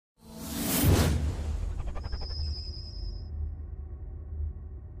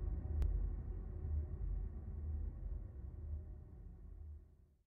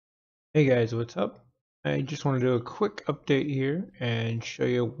Hey guys, what's up? I just want to do a quick update here and show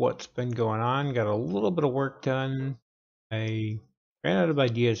you what's been going on. Got a little bit of work done. I ran out of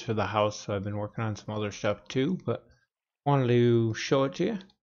ideas for the house, so I've been working on some other stuff too, but wanted to show it to you.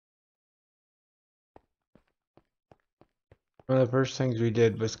 One of the first things we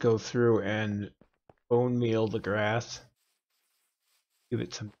did was go through and bone meal the grass, give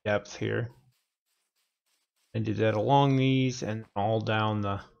it some depth here. I did that along these and all down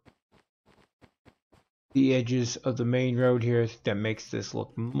the edges of the main road here. I think that makes this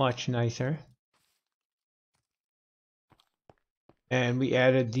look much nicer. And we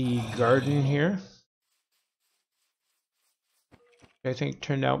added the garden here. I think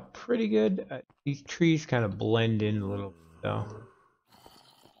turned out pretty good. These trees kind of blend in a little, so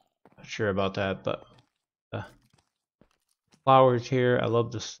not sure about that, but the flowers here, I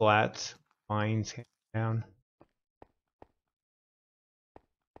love the slats, lines down.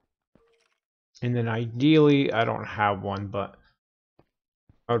 And then ideally, I don't have one, but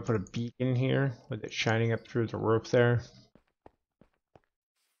I would put a beacon here with it shining up through the roof there.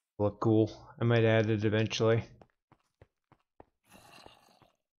 Look cool. I might add it eventually.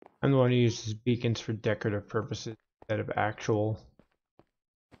 I'm the one who uses beacons for decorative purposes instead of actual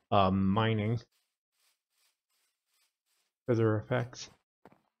mining for their effects.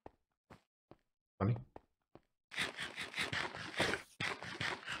 Funny.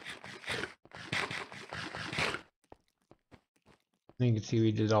 You can see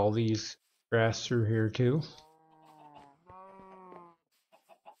we did all these grass through here too.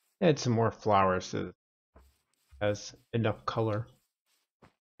 Add some more flowers so it has enough color.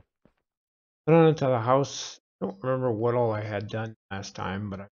 Put on into the house. I don't remember what all I had done last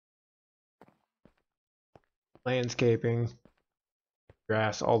time, but landscaping,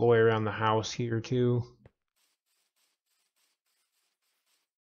 grass all the way around the house here too.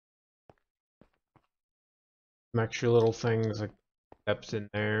 Some extra little things like steps in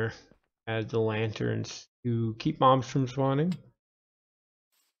there. Add the lanterns to keep mobs from spawning.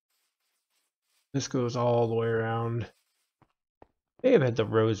 This goes all the way around. May have had the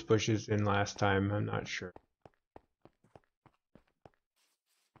rose bushes in last time, I'm not sure.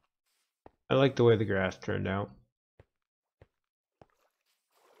 I like the way the grass turned out.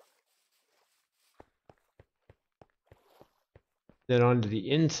 Then onto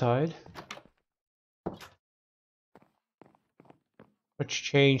the inside. Much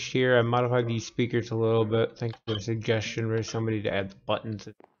changed here. I modified these speakers a little bit. Thanks for a suggestion for somebody to add the buttons.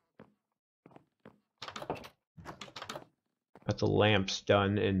 Got the lamps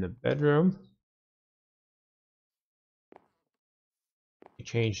done in the bedroom. I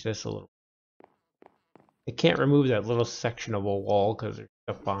changed this a little. I can't remove that little section of a wall because there's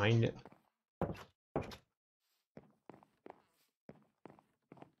stuff behind it.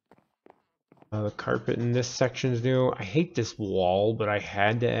 The carpet in this section is new. I hate this wall, but I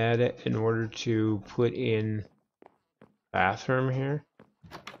had to add it in order to put in bathroom here.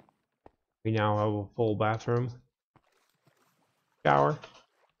 We now have a full bathroom. Shower.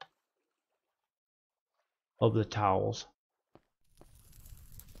 Love the towels.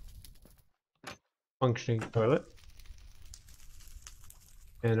 Functioning toilet.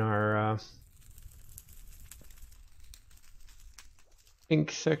 And our sink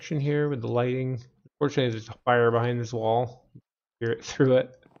section here with the lighting. Unfortunately, there's a fire behind this wall. Hear it through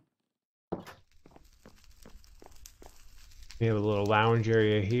it. We have a little lounge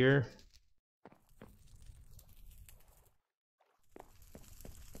area here.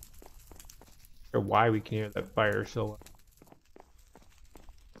 Or why we can hear that fire so well.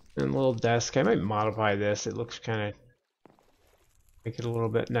 And a little desk. I might modify this. It looks kind of make it a little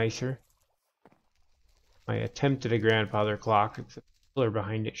bit nicer. My attempt at a grandfather clock. It's the pillar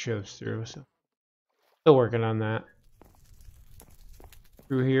behind it shows through, so still working on that.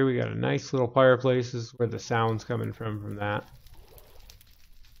 Through here we got a nice little fireplace. This is where the sound's coming from that.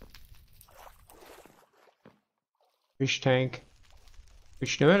 Fish tank.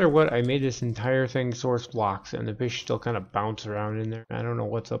 Which no matter what, I made this entire thing source blocks and the fish still kind of bounce around in there. I don't know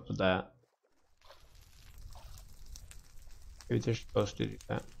what's up with that. Maybe they're supposed to do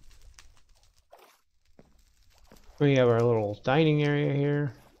that. We have our little dining area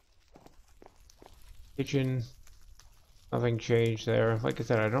here. Kitchen. Nothing changed there. Like I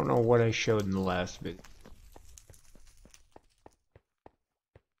said, I don't know what I showed in the last video.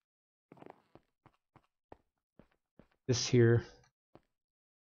 This here.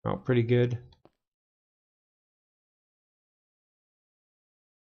 Oh, pretty good.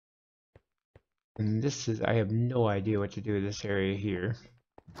 And this is, I have no idea what to do with this area here.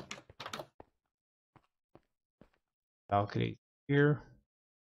 Balcony here.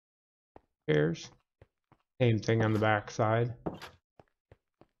 stairs. Same thing on the back side.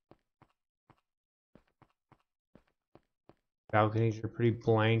 Balconies are pretty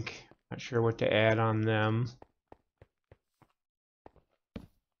blank. Not sure what to add on them.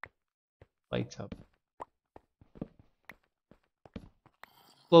 Lights up.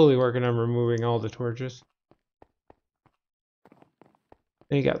 Slowly working on removing all the torches.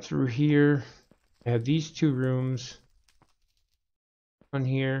 Then you got through here. I have these two rooms. One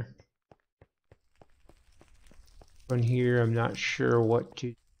here. One here. I'm not sure what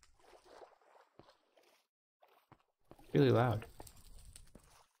to. Really loud.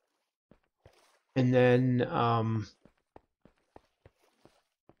 And then out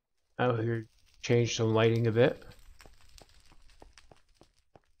here, change some lighting a bit.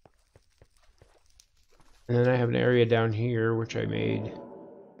 And then I have an area down here which I made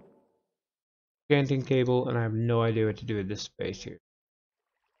enchanting table, and I have no idea what to do with this space here.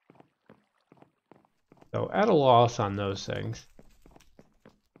 So at a loss on those things.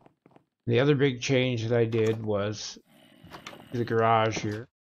 The other big change that I did was to the garage here.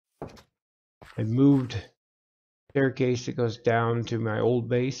 I moved staircase that goes down to my old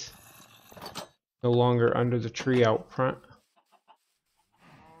base. No longer under the tree out front.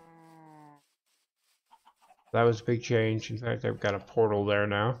 That was a big change. In fact, I've got a portal there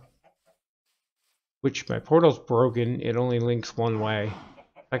now. Which my portal's broken. It only links one way.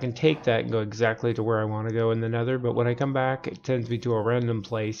 I can take that and go exactly to where I want to go in the nether, but when I come back, it sends me to a random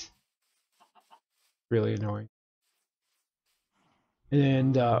place. Really annoying.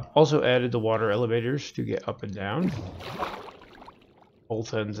 And also added the water elevators to get up and down.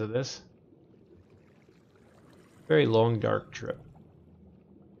 Both ends of this. Very long, dark trip.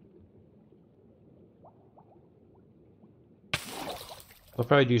 I'll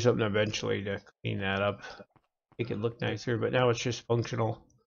probably do something eventually to clean that up, make it look nicer, but now it's just functional.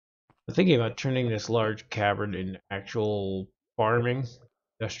 I'm thinking about turning this large cavern into actual farming,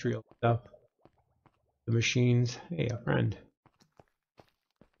 industrial stuff. The machines. Hey, a friend.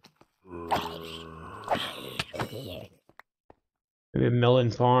 Maybe a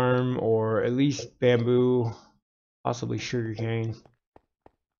melon farm, or at least bamboo, possibly sugarcane.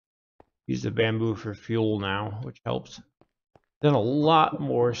 Use the bamboo for fuel now, which helps. Then a lot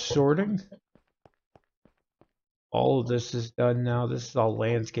more sorting. All of this is done now. This is all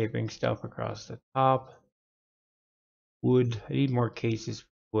landscaping stuff across the top. Wood. I need more cases for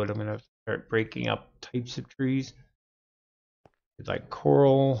wood. I'm going to start breaking up types of trees. It's like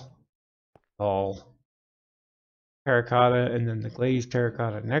coral, all terracotta, and then the glazed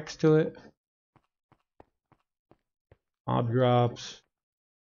terracotta next to it. Mob drops.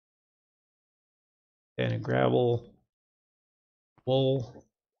 And gravel. Wool.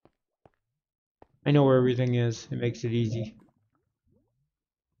 I know where everything is. It makes it easy.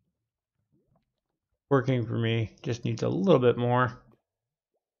 Working for me. Just needs a little bit more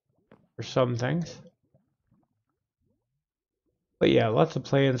for some things. But yeah, lots of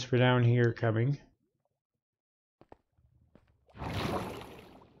plans for down here coming.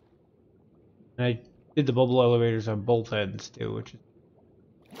 And I did the bubble elevators on both ends too, which is.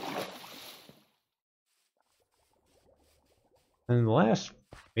 And the last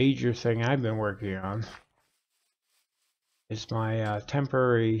major thing I've been working on is my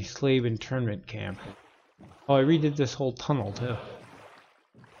temporary slave internment camp. Oh, I redid this whole tunnel too.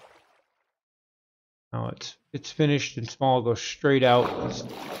 Oh, it's finished and small, goes straight out. It's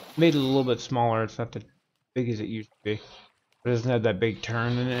made it a little bit smaller. It's not as big as it used to be. It doesn't have that big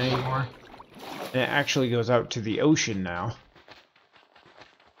turn in it anymore. And it actually goes out to the ocean now.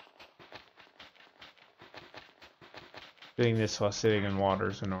 Doing this while sitting in water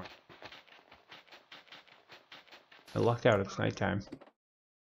is annoying. I lucked out, it's nighttime.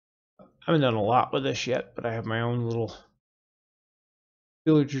 I haven't done a lot with this yet, but I have my own little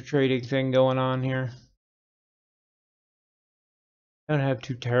villager trading thing going on here. I don't have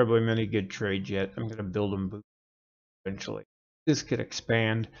too terribly many good trades yet. I'm going to build them eventually. This could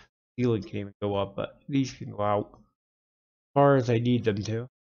expand. Ceiling can even go up, but these can go out as far as I need them to.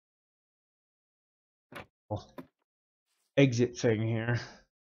 Exit thing here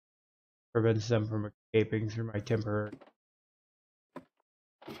prevents them from escaping through my temporary.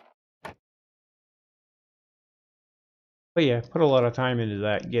 But yeah, put a lot of time into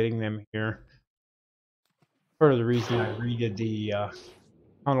that, getting them here. Part of the reason I redid the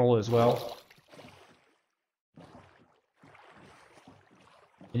tunnel as well.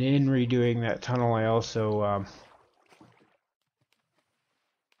 And in redoing that tunnel, I also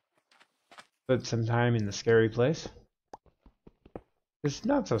put some time in the scary place. It's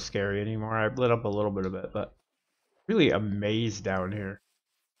not so scary anymore. I've lit up a little bit of it, but really a maze down here.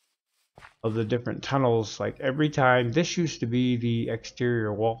 of the different tunnels. Like every time, this used to be the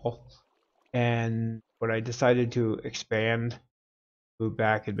exterior wall, and when I decided to expand, move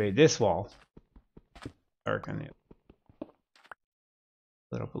back and made this wall, darken it,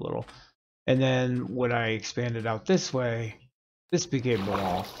 lit up a little. And then when I expanded out this way, this became the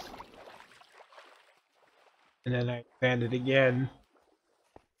wall. And then I expanded again,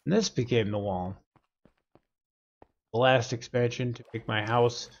 and this became the wall. The last expansion to make my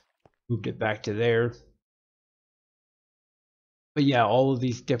house, moved it back to there. But yeah, all of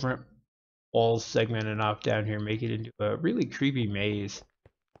these different walls segmented off down here make it into a really creepy maze.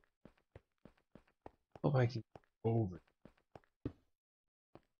 Hope I can go over.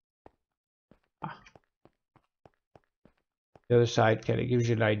 The other side kind of gives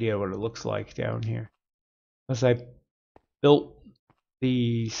you an idea what it looks like down here. Plus I built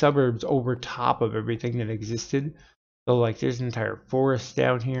the suburbs over top of everything that existed. So like there's an entire forest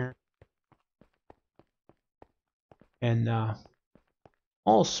down here. And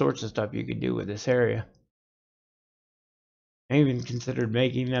all sorts of stuff you could do with this area. I even considered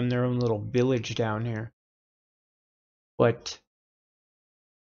making them their own little village down here. But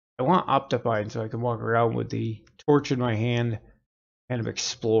I want Optifine so I can walk around with the torch in my hand, kind of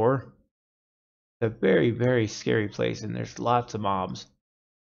explore. It's a very, very scary place, and there's lots of mobs.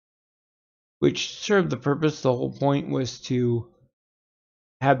 Which served the purpose. The whole point was to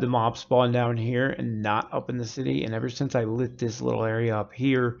have the mobs spawn down here and not up in the city. And ever since I lit this little area up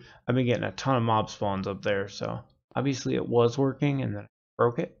here, I've been getting a ton of mob spawns up there. So obviously it was working, and then I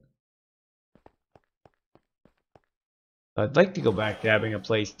broke it. I'd like to go back to having a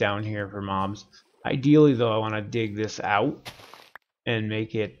place down here for mobs. Ideally, though, I want to dig this out and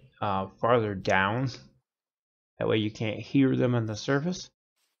make it farther down. That way you can't hear them on the surface.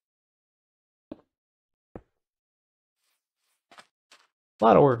 A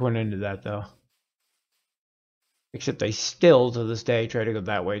lot of work went into that, though. Except I still, to this day, try to go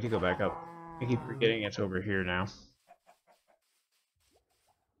that way to go back up. I keep forgetting it's over here now.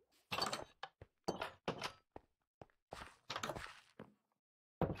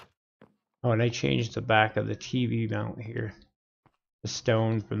 Oh, and I changed the back of the TV mount here. The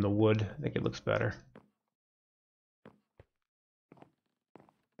stone from the wood. I think it looks better.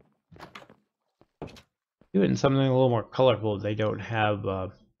 Doing something a little more colorful. They don't have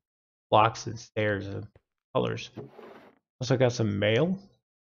blocks and stairs of colors. Also got some mail,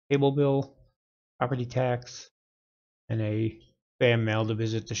 cable bill, property tax, and a fan mail to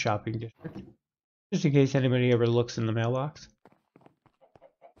visit the shopping district. Just in case anybody ever looks in the mailbox.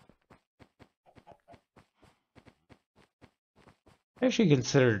 I actually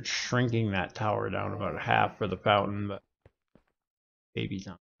considered shrinking that tower down about half for the fountain, but maybe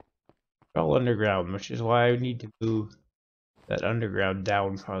not. It's all underground, which is why I need to move that underground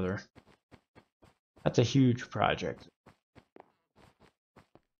down farther. That's a huge project.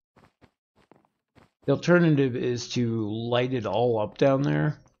 The alternative is to light it all up down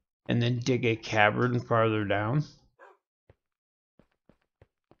there and then dig a cavern farther down.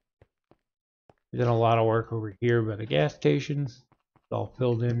 We've done a lot of work over here by the gas station. It's all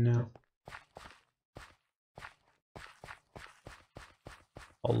filled in now.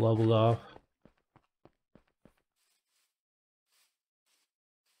 All leveled off.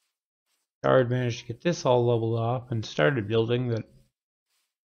 Guard managed to get this all leveled off and started building, but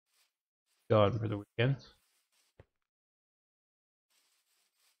gone for the weekend.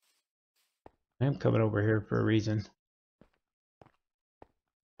 I'm coming over here for a reason.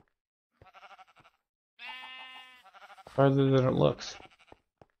 Farther than it looks.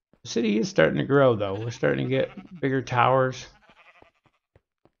 The city is starting to grow, though. We're starting to get bigger towers.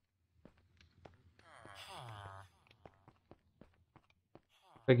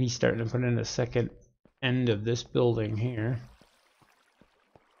 Like he's starting to put in a second end of this building here.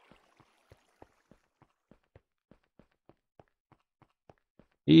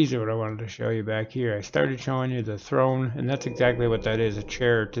 These are what I wanted to show you back here. I started showing you the throne, and that's exactly what that is, a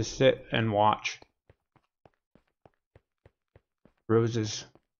chair to sit and watch. Rose's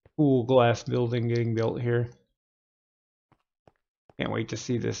cool glass building getting built here. Can't wait to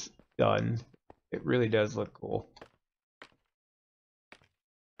see this done. It really does look cool.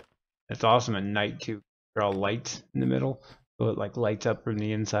 It's awesome at night too. There are all lights in the middle, so it like lights up from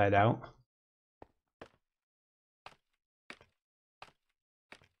the inside out.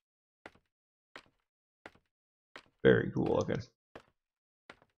 Very cool looking.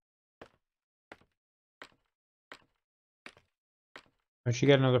 She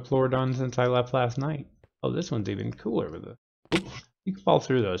got another floor done since I left last night. Oh, this one's even cooler with the. Oops, you can fall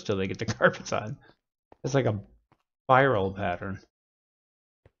through those till they get the carpets on. It's like a spiral pattern.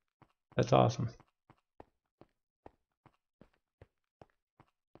 That's awesome.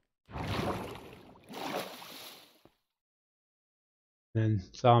 And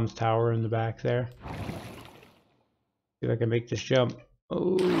Psalm's tower in the back there. See if I can make this jump.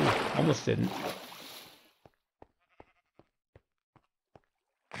 Oh, almost didn't.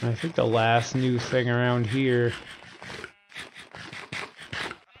 And I think the last new thing around here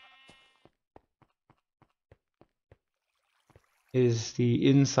is the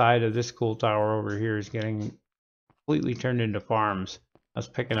inside of this cool tower over here is getting completely turned into farms. I was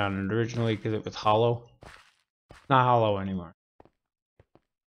picking on it originally because it was hollow. Not hollow anymore.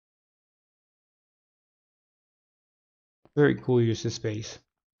 Very cool use of space.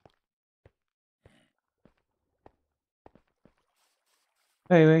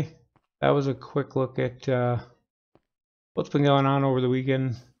 Anyway, that was a quick look at what's been going on over the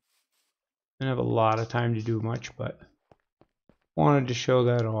weekend. Didn't have a lot of time to do much, but wanted to show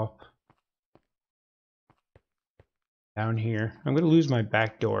that off. Down here. I'm going to lose my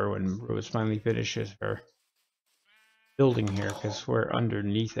back door when Rose finally finishes her building here because we're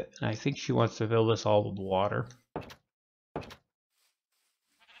underneath it. And I think she wants to fill this all with water.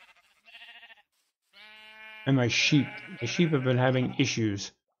 And my sheep have been having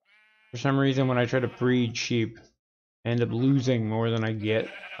issues. For some reason, when I try to breed sheep, I end up losing more than I get.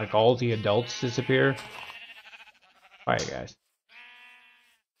 Like all the adults disappear. Alright guys.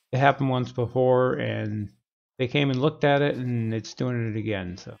 It happened once before and they came and looked at it and it's doing it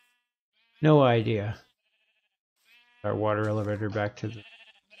again, so no idea. Our water elevator back to the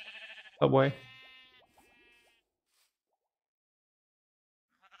subway.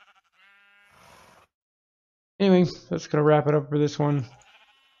 Anyway, that's gonna wrap it up for this one.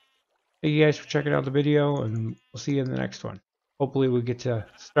 Thank you guys for checking out the video, and we'll see you in the next one. Hopefully we get to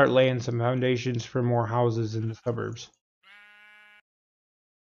start laying some foundations for more houses in the suburbs.